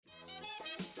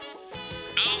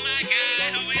my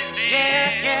God, who is this?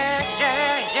 Yeah.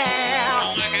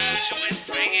 Oh my gosh, who is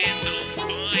singing so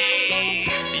funny?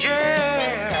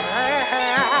 Yeah.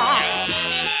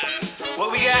 Yes. What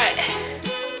we got?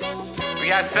 We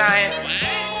got science.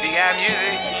 What? We got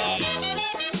music.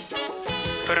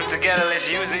 Put them together, let's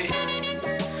use it.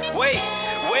 Wait.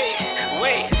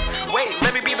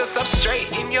 Let me be the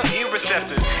substrate in your ear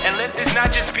receptors. And let this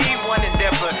not just be one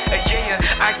endeavor. Yeah,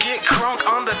 I get crunk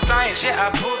on the science. Yeah, I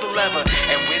pull the lever.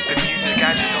 And with the music,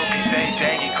 I just hope you say,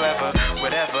 dang it, clever.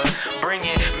 Whatever. Bring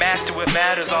it, master what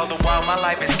matters. All the while my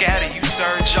life is scattered. You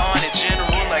surge on in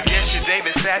general. I guess you're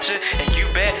David Satcher. And you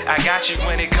bet I got you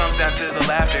when it comes down to the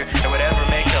laughter. And whatever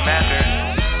may come after.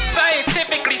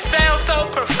 Scientifically sound so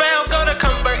profound. Gonna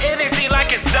convert energy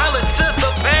like it's dollar to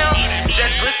the pound.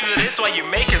 Just listen to this while you're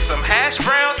making some hash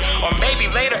browns. Or maybe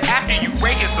later after you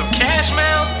raking some cash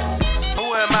mounds. Who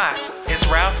am I? It's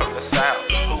Ralph from the South,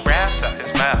 who raps out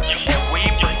his mouth. And we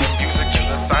bring the music to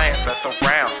the science that's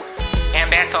around. And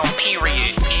that's on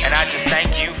period. And I just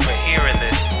thank you for hearing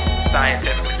this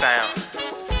scientifically sound.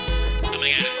 Oh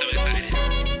my God, I'm so excited.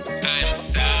 I'm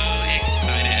so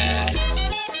excited.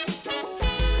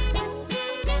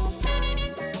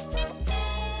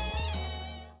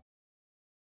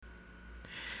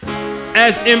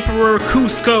 As Emperor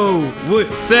Cusco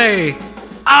would say,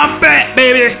 I'm back,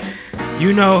 baby!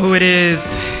 You know who it is.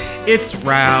 It's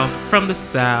Ralph from the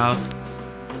South.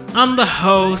 I'm the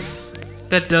host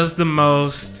that does the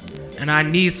most, and I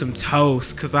need some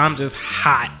toast because I'm just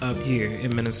hot up here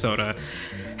in Minnesota.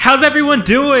 How's everyone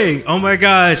doing? Oh my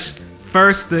gosh.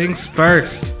 First things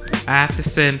first, I have to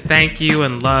send thank you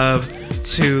and love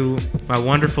to my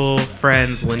wonderful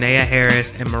friends Linnea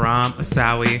Harris and Maram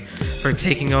Asawi for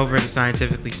taking over the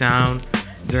Scientifically Sound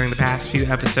during the past few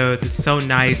episodes. It's so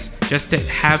nice just to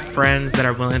have friends that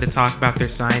are willing to talk about their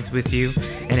science with you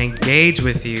and engage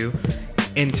with you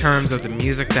in terms of the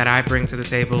music that I bring to the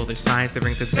table, the science they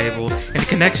bring to the table, and the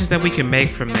connections that we can make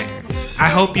from there. I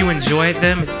hope you enjoyed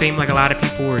them. It seemed like a lot of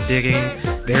people were digging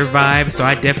their vibe, so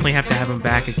I definitely have to have them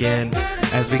back again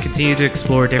as we continue to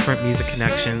explore different music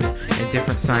connections and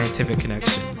different scientific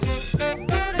connections.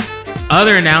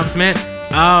 Other announcement,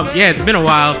 it's been a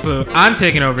while, so I'm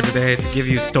taking over today to give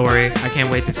you a story. I can't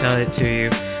wait to tell it to you.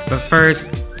 But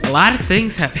first, a lot of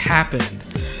things have happened.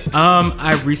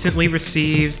 I recently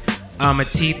received a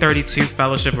T32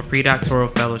 fellowship, a pre-doctoral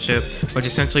fellowship, which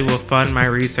essentially will fund my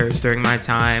research during my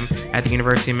time at the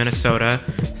University of Minnesota.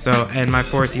 So, in my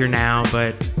 4th year now,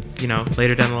 but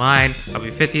later down the line, I'll be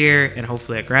 5th year, and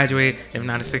hopefully I graduate, if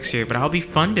not a 6th year, but I'll be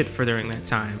funded for during that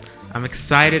time. I'm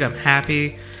excited, I'm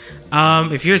happy.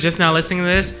 If you're just now listening to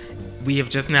this, we have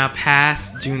just now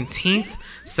passed Juneteenth,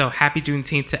 so happy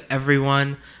Juneteenth to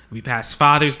everyone. We passed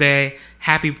Father's Day.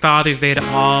 Happy Father's Day to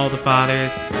all the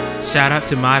fathers. Shout out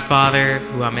to my father,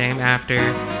 who I'm named after.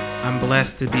 I'm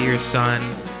blessed to be your son.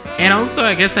 And also,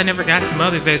 I guess I never got to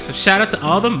Mother's Day, so shout out to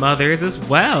all the mothers as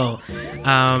well.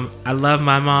 I love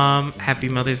my mom. Happy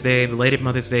Mother's Day. Belated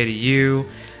Mother's Day to you,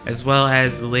 as well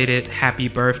as belated happy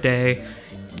birthday.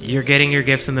 You're getting your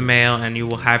gifts in the mail, and you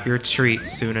will have your treat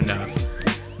soon enough.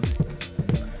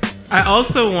 I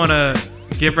also want to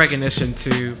give recognition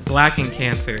to Black and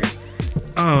Cancer.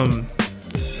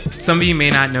 Some of you may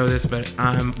not know this, but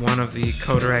I'm one of the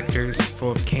co-directors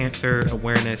for Cancer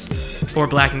Awareness for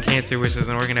Black and Cancer, which is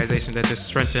an organization that just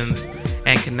strengthens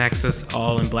and connects us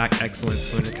all in Black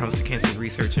excellence when it comes to cancer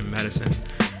research and medicine.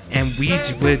 And we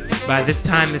would, by this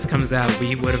time this comes out,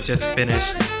 we would have just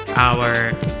finished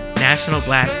our National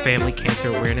Black Family Cancer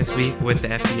Awareness Week with the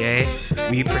FDA.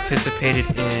 We participated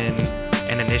in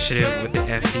an initiative with the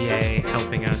FDA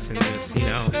helping us in just,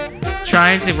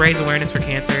 trying to raise awareness for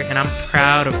cancer, and I'm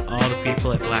proud of all the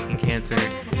people at Black and Cancer.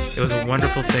 It was a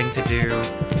wonderful thing to do.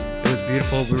 It was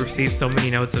beautiful. We received so many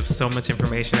notes of so much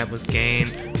information that was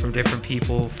gained from different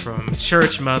people, from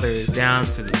church mothers down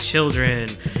to the children,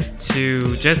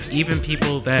 to just even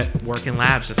people that work in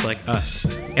labs just like us.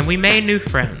 And we made new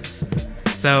friends.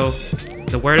 So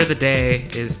the word of the day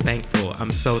is thankful.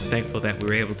 I'm so thankful that we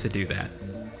were able to do that.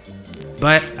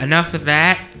 But enough of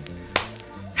that.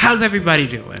 How's everybody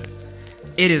doing?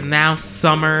 It is now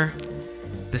summer.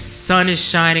 The sun is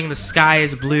shining. The sky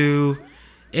is blue.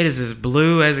 It is as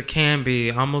blue as it can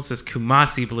be. Almost as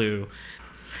Kumasi blue.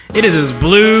 It is as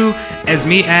blue as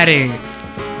me adding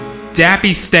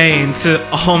Dappy stain to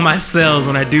all my cells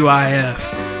when I do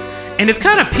IF. And it's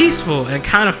kind of peaceful and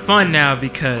kind of fun now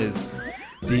because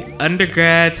the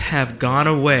undergrads have gone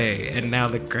away, and now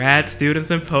the grad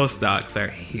students and postdocs are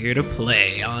here to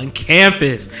play on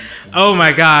campus. Oh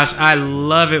my gosh, I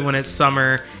love it when it's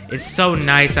summer. It's so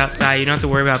nice outside. You don't have to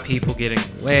worry about people getting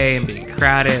away and being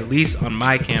crowded, at least on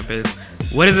my campus.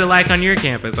 What is it like on your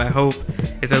campus? I hope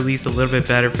it's at least a little bit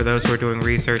better for those who are doing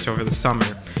research over the summer.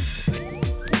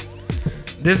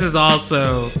 This is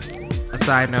also a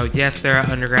side note. Yes, there are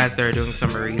undergrads that are doing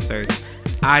summer research.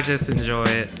 I just enjoy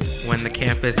it when the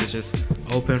campus is just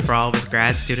open for all of us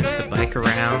grad students to bike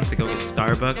around, to go get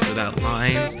Starbucks without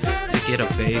lines, to get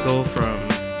a bagel from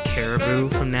Caribou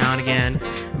from now and again.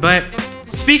 But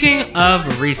speaking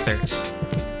of research,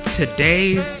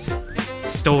 today's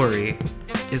story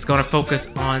is going to focus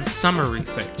on summer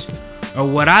research, or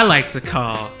what I like to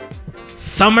call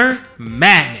summer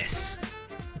madness.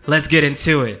 Let's get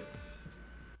into it.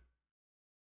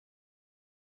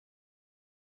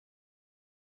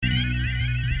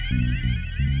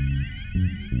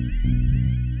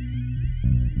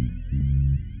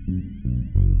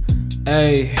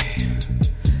 Hey,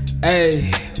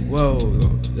 whoa,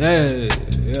 hey,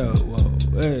 yo, whoa,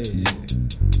 hey.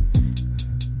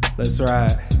 Let's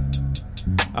ride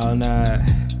all night,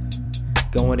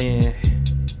 going in,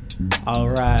 all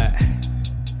right.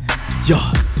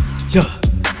 Yeah.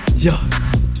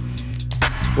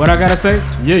 What I gotta say?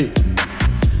 Yeah,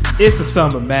 it's a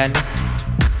summer madness,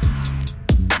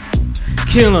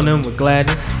 killing them with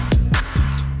gladness.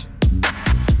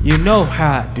 You know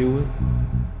how I do it.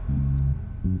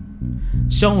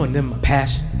 Showing them my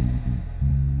passion.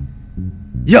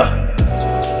 Yeah.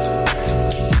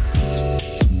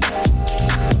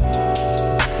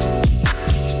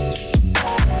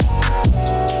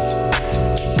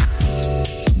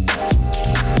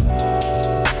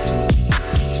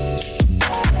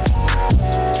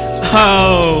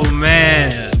 Oh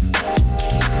man.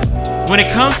 When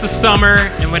it comes to summer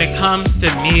and when it comes to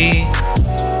me,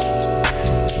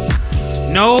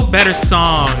 no better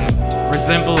song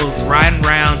resembles riding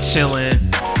around chilling,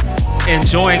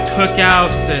 enjoying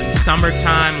cookouts and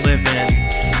summertime living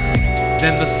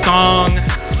than the song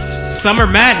Summer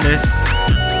Madness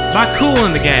by Kool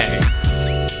and the Gang,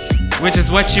 which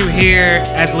is what you hear,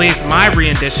 at least my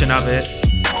rendition of it.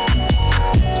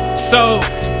 So,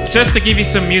 just to give you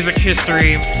some music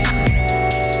history,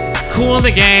 Kool and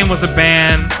the Gang was a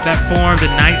band that formed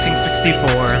in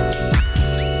 1964.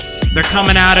 They're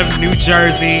coming out of New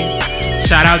Jersey.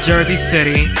 Shout out Jersey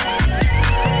City.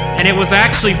 And it was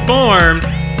actually formed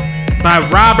by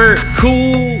Robert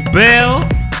Kool Bell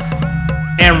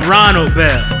and Ronald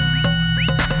Bell.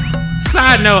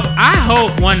 Side note, I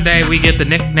hope one day we get the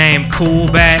nickname Kool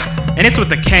back. And it's with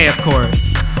the K, of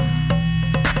course.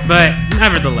 But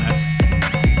nevertheless.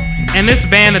 And this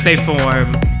band that they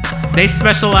formed, they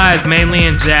specialize mainly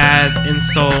in jazz, in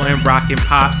soul, and rock and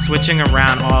pop, switching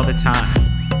around all the time.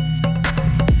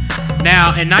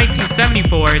 Now, in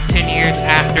 1974, 10 years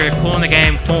after Kool and the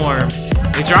Gang formed,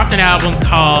 they dropped an album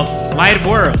called Light of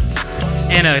Worlds,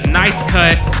 and a nice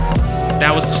cut that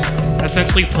was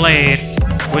essentially played,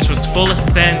 which was full of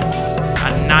synths, a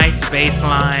nice bass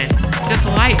line, just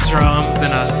light drums,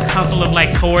 and a couple of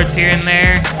chords here and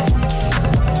there.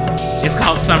 It's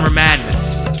called Summer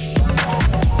Madness.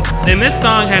 And this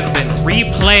song has been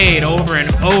replayed over and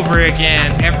over again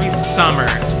every summer,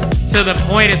 to the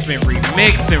point it's been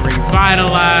remixed and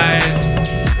revitalized.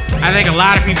 I think a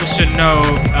lot of people should know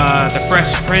the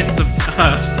Fresh Prince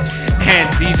and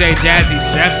DJ Jazzy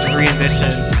Jeff's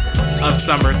rendition of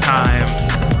Summertime.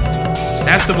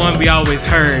 That's the one we always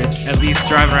heard, at least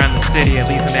driving around the city, at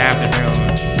least in the afternoon.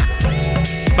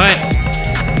 But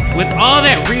with all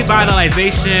that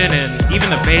revitalization and even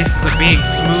the basis of being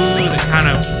smooth and kind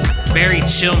of very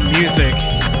chill music,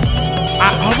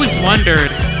 I always wondered,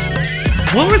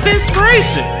 what was the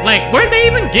inspiration? Where'd they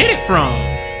even get it from?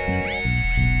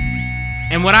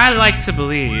 And what I like to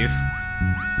believe,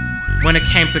 when it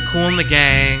came to Kool and the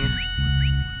Gang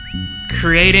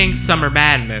creating Summer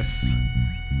Madness,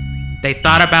 they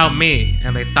thought about me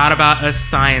and they thought about us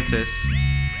scientists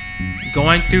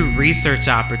going through research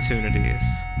opportunities.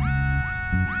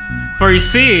 For you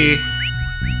see,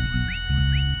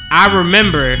 I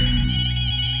remember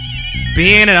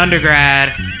being an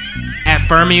undergrad at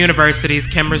Furman University's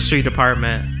chemistry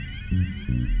department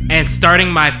and starting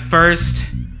my first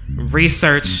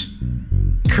research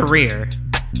career,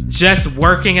 just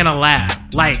working in a lab,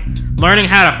 learning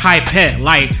how to pipette,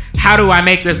 how do I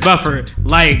make this buffer,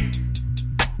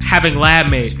 having lab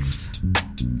mates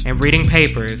and reading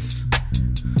papers.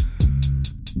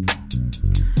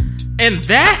 And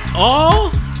that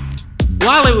all,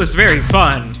 while it was very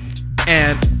fun,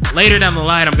 and later down the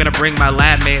line I'm gonna bring my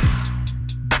lab mates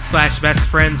 / best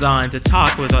friends on to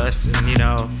talk with us and,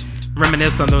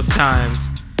 reminisce on those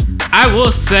times, I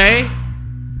will say,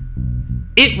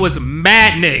 it was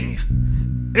maddening.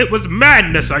 It was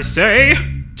madness, I say.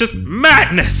 Just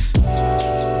madness.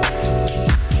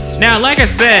 Now, like I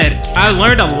said, I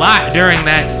learned a lot during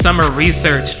that summer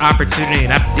research opportunity,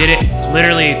 and I did it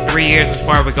literally 3 years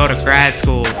before I would go to grad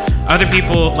school. Other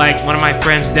people, like one of my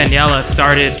friends, Daniela,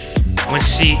 started when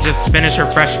she just finished her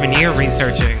freshman year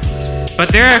researching. But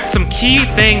there are some key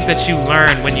things that you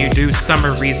learn when you do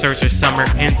summer research or summer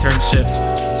internships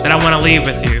that I want to leave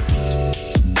with you.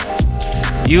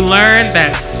 You learn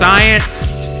that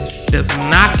science does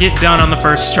not get done on the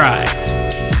first try.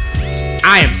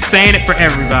 I am saying it for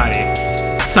everybody.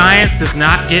 Science does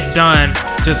not get done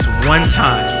just one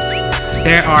time.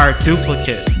 There are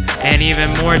duplicates, and even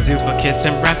more duplicates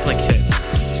and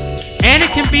replicates. And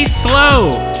it can be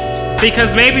slow,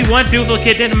 because maybe one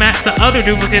duplicate didn't match the other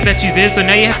duplicate that you did, so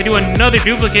now you have to do another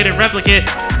duplicate and replicate.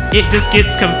 It just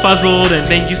gets confuzzled, and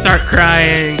then you start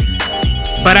crying.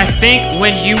 But I think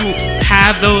when you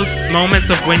have those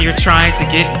moments of when you're trying to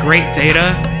get great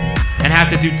data and have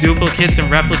to do duplicates and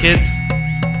replicates,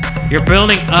 you're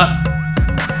building up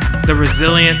the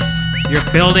resilience, you're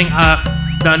building up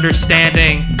the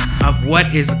understanding of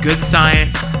what is good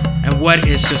science and what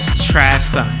is just trash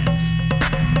science.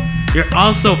 You're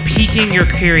also piquing your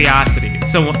curiosity.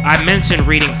 So I mentioned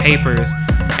reading papers,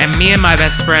 and me and my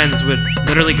best friends would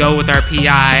literally go with our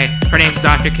PI, her name's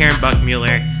Dr. Karen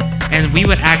Buckmuller, and we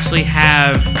would actually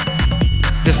have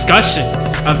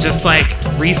discussions of just like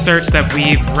research that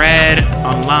we've read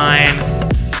online,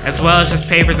 as well as just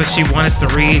papers that she wants us to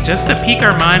read, just to pique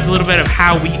our minds a little bit of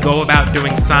how we go about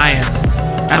doing science,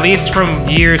 at least from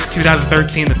years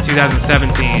 2013 to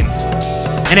 2017.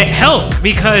 And it helped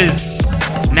because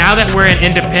now that we're in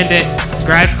independent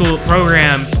grad school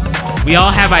programs, we all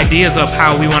have ideas of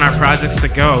how we want our projects to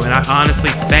go, and I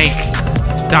honestly thank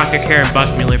Dr. Karen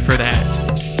Buckmuller for that.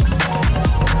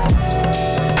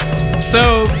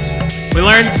 So, we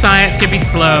learned science can be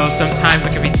slow, sometimes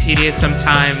it can be tedious,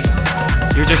 sometimes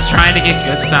you're just trying to get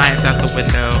good science out the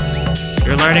window.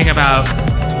 You're learning about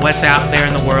what's out there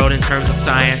in the world in terms of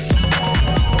science,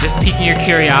 just piquing your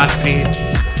curiosity.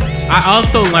 I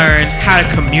also learned how to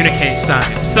communicate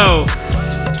science. So,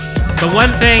 the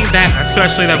one thing that,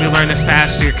 especially that we learned this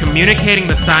past year, communicating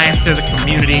the science to the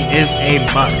community is a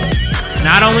must.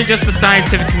 Not only just the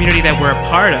scientific community that we're a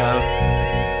part of,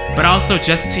 but also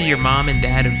just to your mom and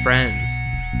dad and friends.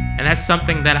 And that's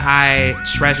something that I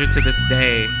treasure to this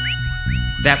day,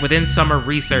 that within summer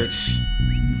research,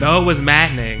 though it was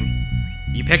maddening,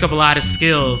 you pick up a lot of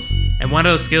skills, and one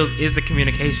of those skills is the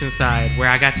communication side, where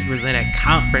I got to present at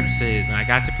conferences, and I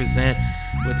got to present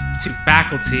to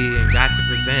faculty, and got to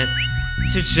present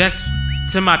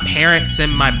to my parents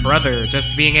and my brother,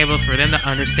 just being able for them to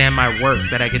understand my work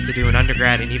that I get to do in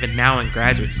undergrad and even now in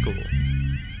graduate school.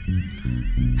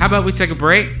 How about we take a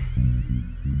break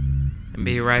and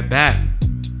be right back?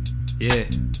 Yeah.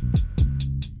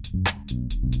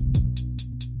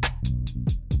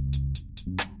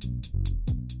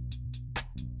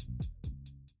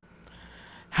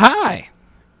 Hi,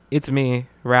 it's me,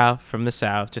 Ralph from the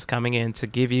South, just coming in to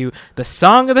give you the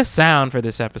song of the sound for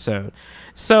this episode.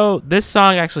 So this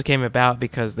song actually came about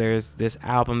because there's this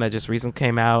album that just recently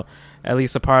came out, at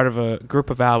least a part of a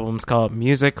group of albums called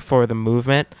Music for the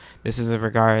Movement. This is in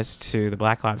regards to the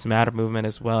Black Lives Matter movement,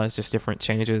 as well as just different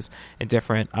changes and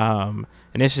different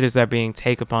initiatives that are being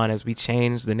taken upon as we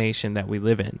change the nation that we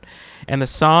live in. And the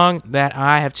song that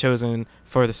I have chosen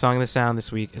for the song of the sound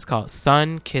this week is called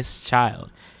Sun-Kissed Child.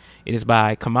 It is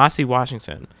by Kamasi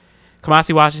Washington.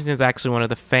 Kamasi Washington is actually one of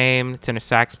the famed tenor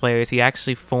sax players. He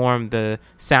actually formed the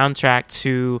soundtrack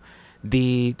to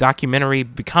the documentary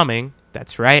Becoming.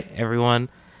 That's right, everyone.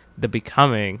 The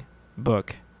Becoming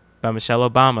book by Michelle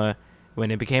Obama.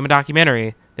 When it became a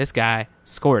documentary, this guy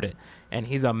scored it. And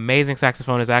he's an amazing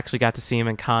saxophonist. I actually got to see him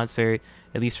in concert,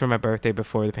 at least for my birthday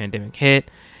before the pandemic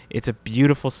hit. It's a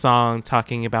beautiful song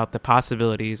talking about the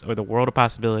possibilities, or the world of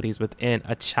possibilities within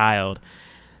a child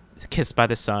kissed by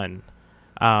the sun.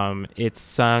 It's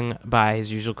sung by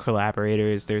his usual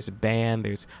collaborators. There's a band,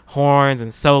 there's horns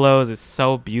and solos. It's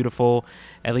so beautiful,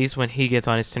 at least when he gets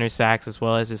on his tenor sax, as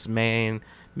well as his main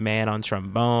man on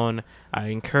trombone. I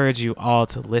encourage you all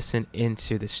to listen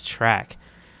into this track.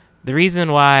 The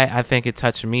reason why I think it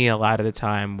touched me a lot of the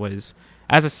time was,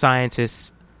 as a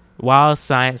scientist, while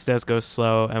science does go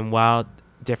slow and while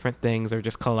different things are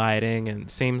just colliding, and it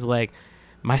seems like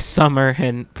my summer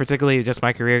and particularly just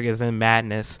my career is in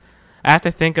madness, I have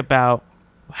to think about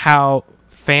how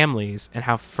families and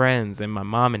how friends and my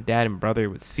mom and dad and brother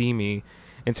would see me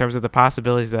in terms of the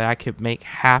possibilities that I could make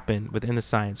happen within the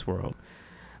science world.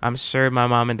 I'm sure my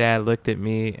mom and dad looked at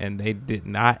me and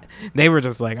they were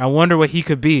just like, I wonder what he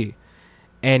could be.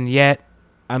 And yet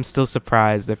I'm still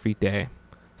surprised every day.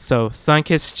 So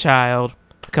Sun-Kissed Child,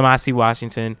 Kamasi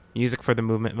Washington, Music for the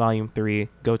Movement Volume 3.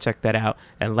 Go check that out.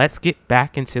 And let's get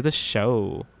back into the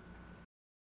show.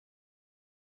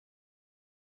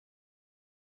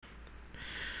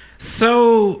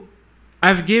 So,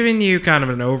 I've given you kind of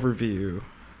an overview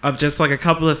of just like a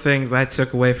couple of things I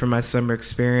took away from my summer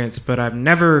experience, but I've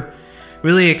never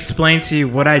really explained to you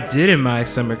what I did in my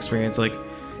summer experience. Like,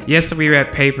 yes, we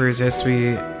read papers, yes,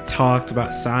 we talked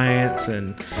about science,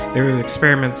 and there was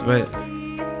experiments, but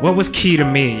what was key to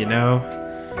me, you know?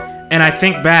 And I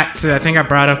think back to, I think I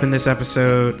brought up in this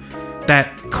episode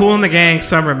that Kool and the Gang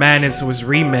Summer Madness was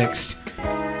remixed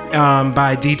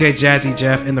by DJ Jazzy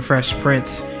Jeff and the Fresh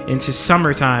Prince into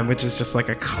Summertime, which is just like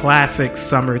a classic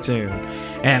summer tune.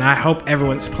 And I hope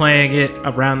everyone's playing it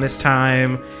around this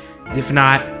time. If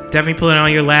not, definitely put it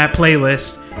on your lab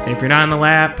playlist. And if you're not in the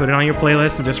lab, put it on your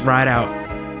playlist and just ride out,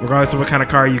 regardless of what kind of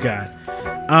car you got.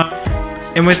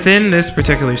 And within this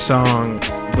particular song,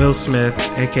 Will Smith,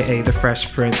 aka the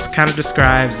Fresh Prince, kind of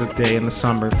describes the day in the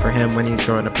summer for him when he's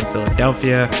growing up in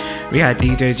Philadelphia. We got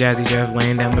DJ Jazzy Jeff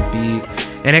laying down the beat,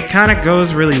 and it kind of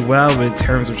goes really well in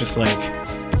terms of just like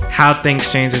how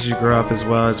things change as you grow up, as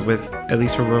well as with, at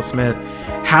least for Will Smith,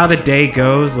 how the day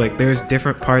goes. Like, there's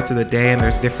different parts of the day and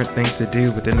there's different things to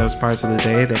do within those parts of the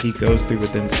day that he goes through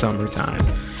within Summertime.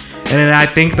 And then I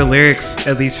think the lyrics,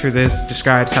 at least for this,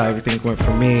 describes how everything went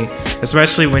for me,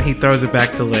 especially when he throws it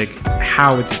back to like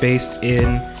how it's based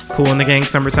in Kool and the Gang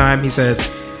Summertime. He says,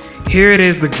 "Here it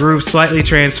is, the groove slightly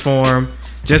transformed,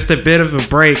 just a bit of a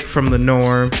break from the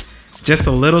norm, just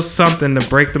a little something to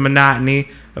break the monotony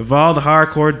of all the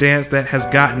hardcore dance that has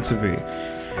gotten to be."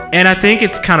 And I think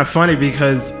it's kind of funny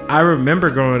because I remember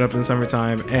growing up in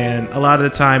Summertime, and a lot of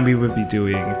the time we would be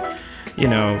doing, you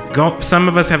know, some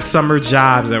of us have summer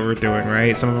jobs that we're doing,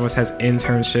 right? Some of us has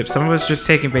internships. Some of us just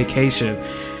taking vacation.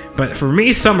 But for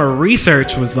me, summer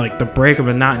research was like the break of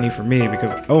monotony for me,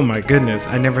 because, oh my goodness,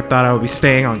 I never thought I would be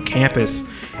staying on campus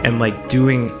and like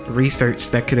doing research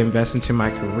that could invest into my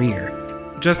career.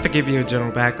 Just to give you a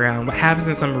general background, what happens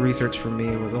in summer research for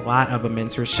me was a lot of a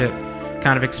mentorship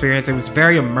kind of experience. It was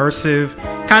very immersive,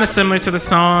 kind of similar to the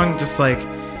song, just like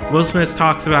Will Smith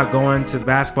talks about going to the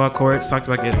basketball courts, talks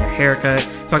about getting a haircut,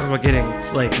 talks about getting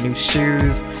like new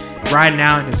shoes, riding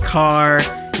out in his car.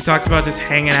 He talks about just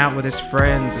hanging out with his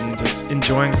friends and just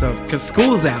enjoying himself because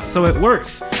school's out, so it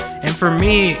works. And for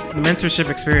me, the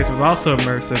mentorship experience was also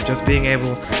immersive, just being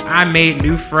able, I made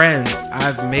new friends.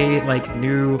 I've made like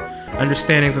new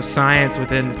understandings of science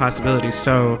within the possibilities.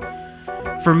 So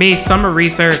for me, summer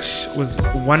research was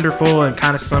wonderful and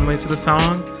kind of similar to the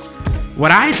song.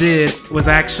 What I did was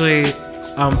actually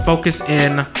focus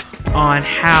in on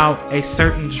how a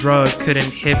certain drug could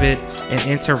inhibit an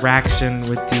interaction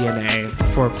with DNA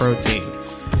for a protein.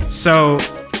 So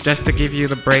just to give you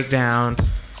the breakdown,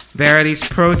 there are these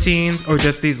proteins, or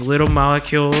just these little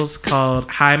molecules called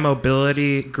high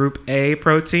mobility group A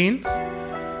proteins.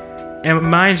 And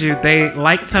mind you, they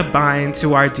like to bind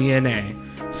to our DNA.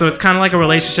 So it's kind of like a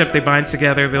relationship. They bind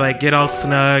together, be like, get all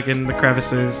snug in the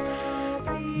crevices.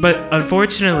 But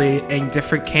unfortunately, in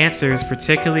different cancers,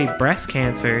 particularly breast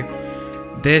cancer,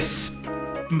 this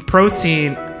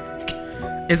protein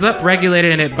is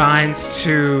upregulated and it binds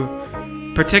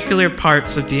to particular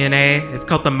parts of DNA. It's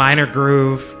called the minor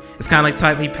groove. It's kind of like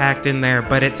tightly packed in there,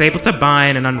 but it's able to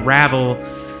bind and unravel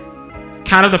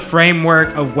kind of the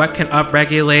framework of what can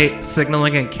upregulate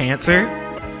signaling in cancer.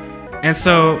 And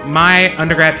so my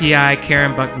undergrad PI,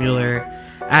 Karen Buckmuller,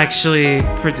 actually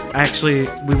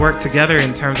we worked together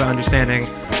in terms of understanding,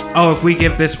 if we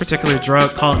give this particular drug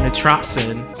called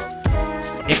natropsin,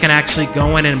 it can actually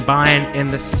go in and bind in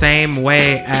the same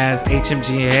way as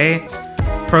HMGA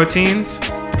proteins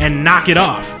and knock it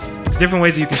off. There's different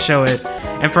ways you can show it.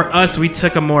 And for us, we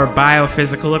took a more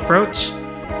biophysical approach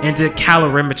and did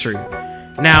calorimetry.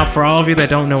 Now, for all of you that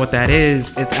don't know what that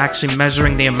is, it's actually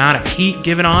measuring the amount of heat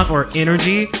given off or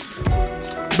energy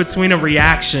between a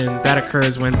reaction that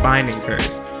occurs when binding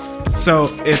occurs. So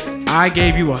if I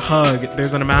gave you a hug,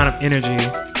 there's an amount of energy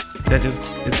that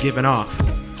just is given off.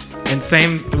 And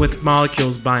same with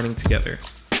molecules binding together.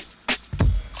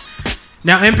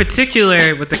 Now, in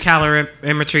particular, with the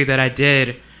calorimetry that I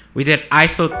did, we did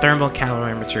isothermal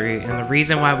calorimetry. And the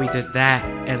reason why we did that,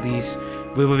 at least,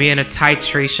 we would be in a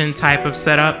titration type of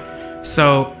setup.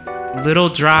 So little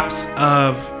drops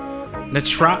of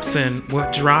natropsin will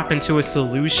drop into a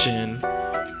solution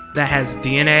that has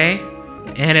DNA,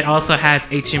 and it also has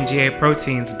HMGA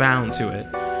proteins bound to it.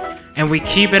 And we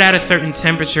keep it at a certain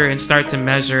temperature and start to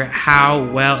measure how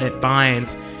well it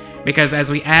binds, because as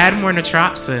we add more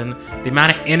natropsin, the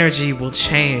amount of energy will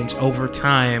change over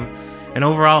time. And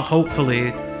overall,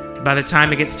 hopefully, by the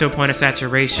time it gets to a point of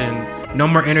saturation, no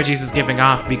more energies is giving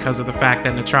off because of the fact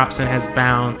that natropsin has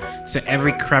bound to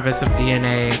every crevice of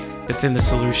DNA that's in the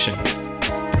solution.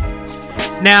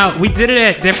 Now, we did it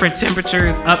at different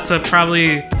temperatures, up to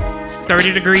probably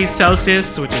 30 degrees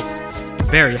Celsius, which is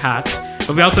very hot.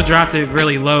 But we also dropped it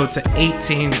really low to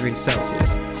 18 degrees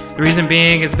Celsius. The reason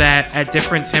being is that at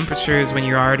different temperatures, when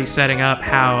you're already setting up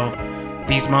how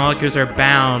these molecules are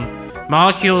bound,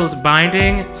 molecules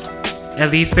binding, at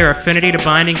least their affinity to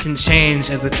binding, can change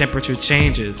as the temperature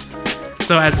changes.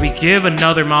 So as we give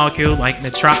another molecule like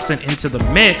natropsin into the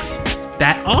mix,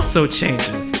 that also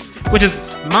changes, which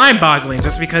is mind-boggling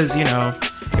just because, you know,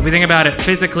 if we think about it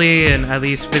physically and at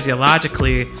least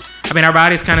physiologically, I mean, our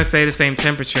bodies kind of stay the same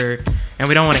temperature and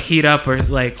we don't want to heat up or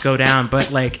like go down.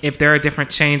 But like if there are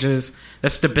different changes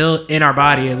that's built in our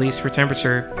body, at least for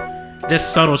temperature,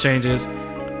 just subtle changes,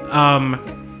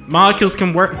 molecules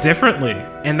can work differently.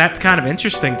 And that's kind of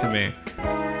interesting to me.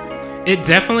 It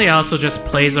definitely also just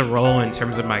plays a role in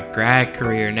terms of my grad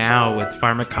career now with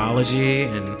pharmacology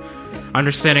and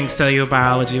understanding cellular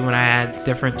biology when I add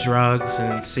different drugs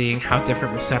and seeing how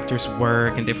different receptors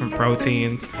work and different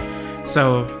proteins.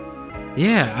 So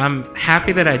yeah, I'm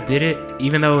happy that I did it.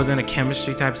 Even though it was in a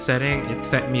chemistry type setting, it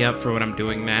set me up for what I'm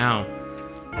doing now.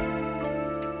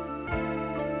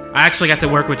 I actually got to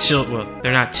work with well,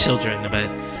 they're not children, but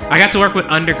I got to work with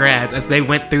undergrads as they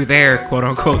went through their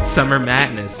quote-unquote summer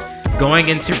madness, going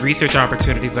into research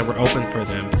opportunities that were open for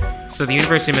them. So the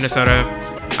University of Minnesota,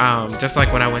 just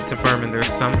like when I went to Furman, there's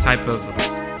some type of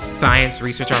science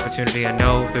research opportunity. I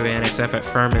know through the NSF at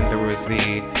Furman, there was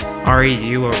the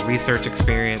REU, or research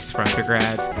experience for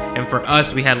undergrads. And for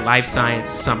us, we had life science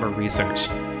summer research.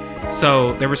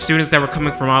 So there were students that were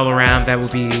coming from all around that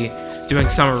would be doing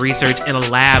summer research in a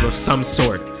lab of some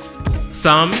sort.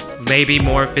 Some may be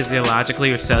more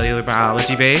physiologically or cellular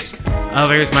biology based.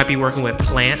 Others might be working with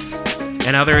plants.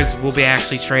 And others will be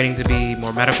actually training to be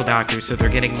more medical doctors, so they're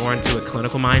getting more into a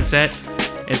clinical mindset.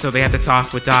 And so they have to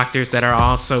talk with doctors that are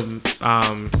also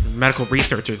medical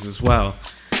researchers as well.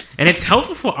 And it's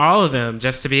helpful for all of them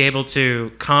just to be able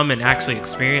to come and actually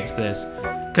experience this,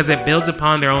 because it builds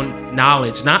upon their own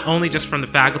knowledge, not only just from the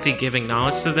faculty giving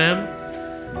knowledge to them,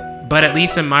 but at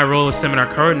least in my role as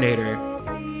seminar coordinator,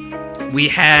 we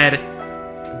had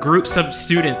groups of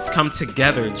students come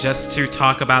together just to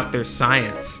talk about their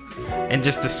science and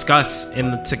just discuss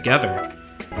together.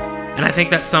 And I think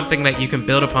that's something that you can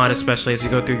build upon, especially as you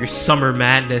go through your summer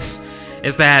madness,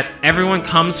 is that everyone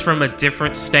comes from a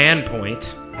different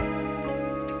standpoint.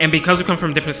 And because we come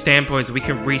from different standpoints, we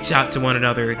can reach out to one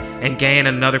another and gain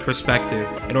another perspective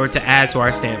in order to add to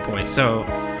our standpoint. So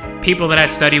people that I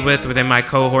study with within my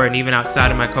cohort and even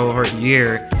outside of my cohort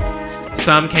year,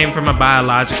 some came from a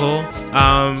biological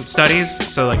studies,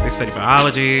 so like they studied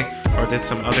biology or did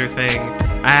some other thing.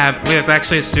 There's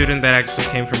actually a student that actually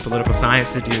came from political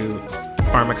science to do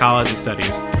pharmacology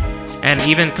studies. And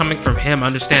even coming from him,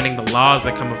 understanding the laws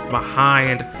that come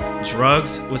behind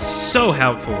drugs was so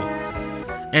helpful.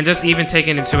 And just even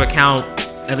taking into account,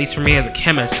 at least for me as a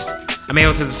chemist, I'm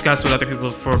able to discuss with other people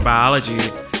for biology,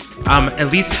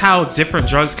 at least how different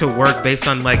drugs could work based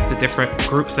on like the different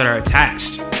groups that are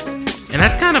attached. And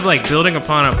that's kind of like building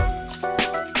upon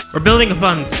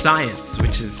science,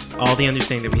 which is all the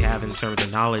understanding that we have in terms of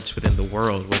the knowledge within the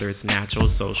world, whether it's natural,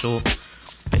 social,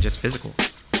 and just physical.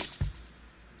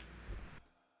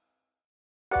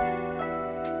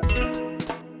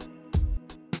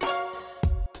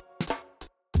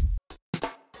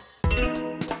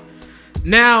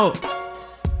 Now,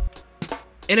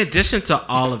 in addition to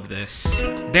all of this,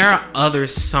 there are other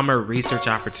summer research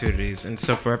opportunities. And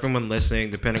so for everyone listening,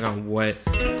 depending on what,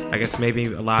 I guess maybe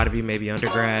a lot of you may be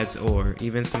undergrads or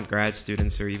even some grad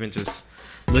students or even just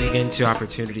looking into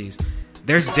opportunities,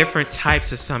 there's different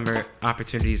types of summer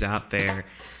opportunities out there.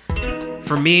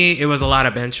 For me, it was a lot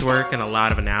of bench work and a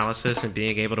lot of analysis and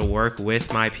being able to work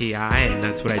with my PI, and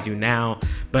that's what I do now.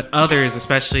 But others,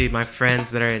 especially my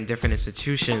friends that are in different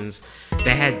institutions,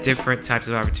 they had different types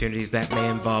of opportunities that may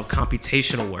involve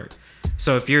computational work.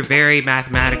 So if you're very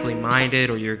mathematically minded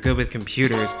or you're good with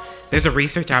computers, there's a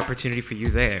research opportunity for you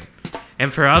there.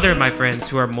 And for other of my friends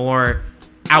who are more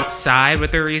outside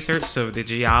with their research, so the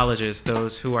geologists,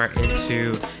 those who are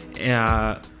into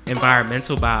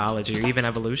environmental biology or even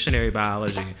evolutionary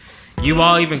biology, you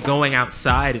all even going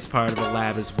outside is part of the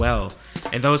lab as well.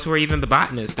 And those who are even the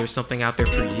botanists, there's something out there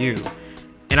for you.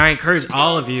 And I encourage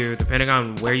all of you, depending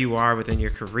on where you are within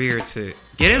your career, to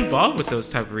get involved with those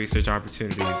type of research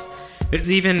opportunities.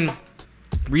 There's even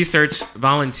research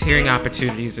volunteering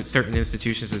opportunities at certain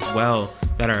institutions as well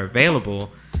that are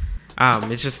available.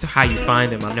 It's just how you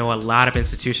find them. I know a lot of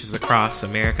institutions across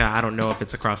America. I don't know if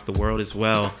it's across the world as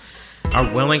well. are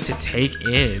willing to take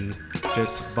in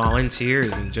just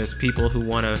volunteers and just people who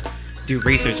want to do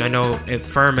research. I know in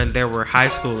Furman there were high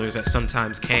schoolers that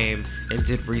sometimes came and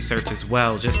did research as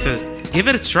well, just to give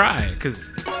it a try.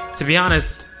 Because to be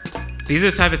honest, these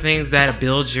are the type of things that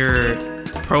build your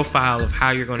profile of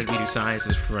how you're going to do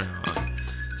sciences from now on.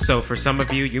 So for some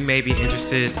of you, you may be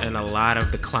interested in a lot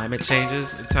of the climate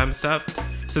changes and type of stuff.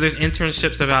 So there's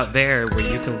internships about there where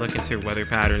you can look into weather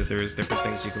patterns. There's different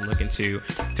things you can look into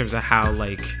in terms of how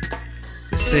like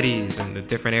the cities and the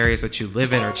different areas that you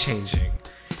live in are changing.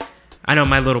 I know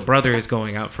my little brother is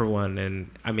going out for one,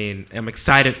 and I mean, I'm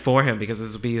excited for him because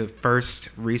this will be the first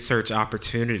research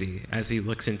opportunity as he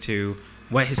looks into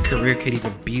what his career could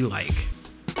even be like.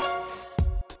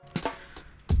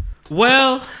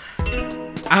 Well,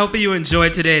 I hope you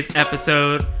enjoyed today's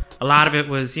episode. A lot of it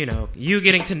was, you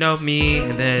getting to know me,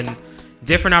 and then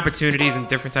different opportunities and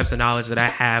different types of knowledge that I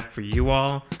have for you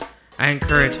all. I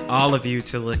encourage all of you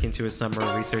to look into a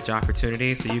summer research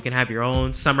opportunity so you can have your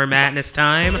own summer madness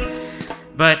time.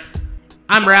 But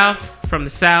I'm Ralph from the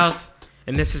South,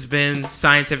 and this has been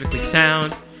Scientifically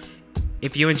Sound.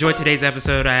 If you enjoyed today's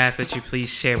episode, I ask that you please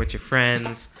share with your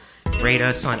friends, rate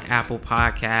us on Apple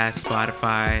Podcasts,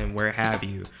 Spotify, and where have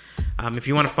you. If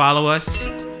you want to follow us,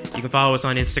 you can follow us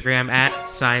on Instagram at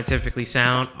Scientifically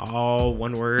Sound, all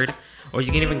one word. Or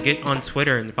you can even get on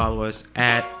Twitter and follow us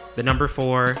at the number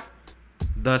 4,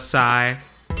 the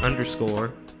Sci_sound.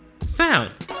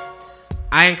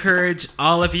 I encourage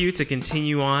all of you to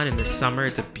continue on in the summer.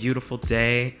 It's a beautiful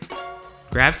day.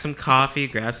 Grab some coffee,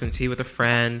 grab some tea with a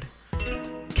friend.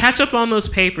 Catch up on those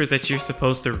papers that you're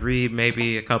supposed to read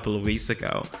maybe a couple of weeks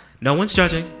ago. No one's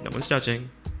judging.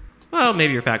 Well,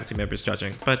 maybe your faculty member's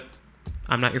judging, but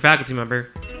I'm not your faculty member.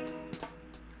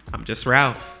 I'm just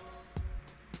Ralph.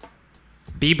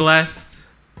 Be blessed.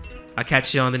 I'll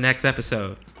catch you on the next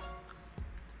episode.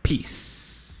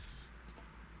 Peace.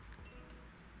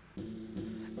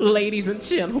 Ladies and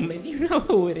gentlemen, you know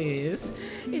who it is.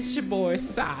 It's your boy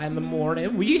Cy in the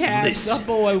morning. We have the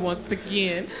boy once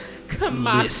again.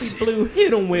 Kamasi Blue,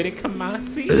 hit him with it,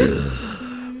 Kamasi.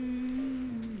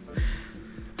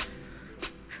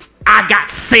 I got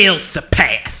sales to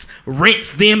pass.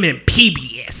 Rents them in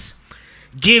PBS.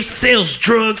 Give sales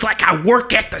drugs like I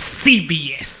work at the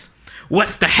CVS.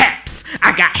 What's the haps?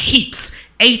 I got heaps.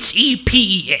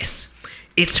 HEPES.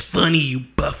 It's funny you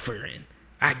buffering.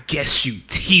 I guess you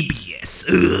TBS.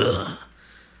 Ugh.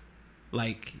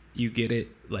 Like, you get it?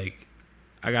 Like,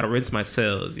 I gotta rinse my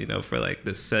cells, for like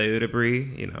the cellular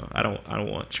debris. I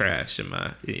don't want trash in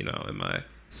my, in my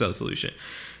cell solution.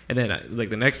 And then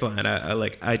the next line,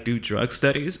 I do drug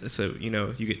studies. So,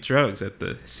 you get drugs at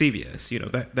the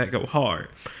CVS, that go hard.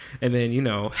 And then,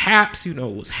 HAPS,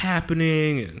 what's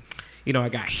happening. And, I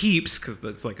got heaps because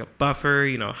that's like a buffer,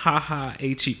 haha,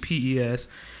 HEPES.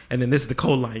 And then this is the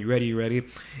cold line. You ready?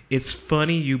 It's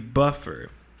funny you buffer.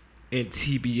 And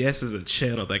TBS is a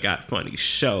channel that got funny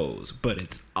shows, but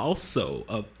it's also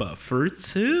a buffer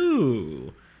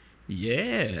too.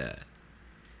 Yeah.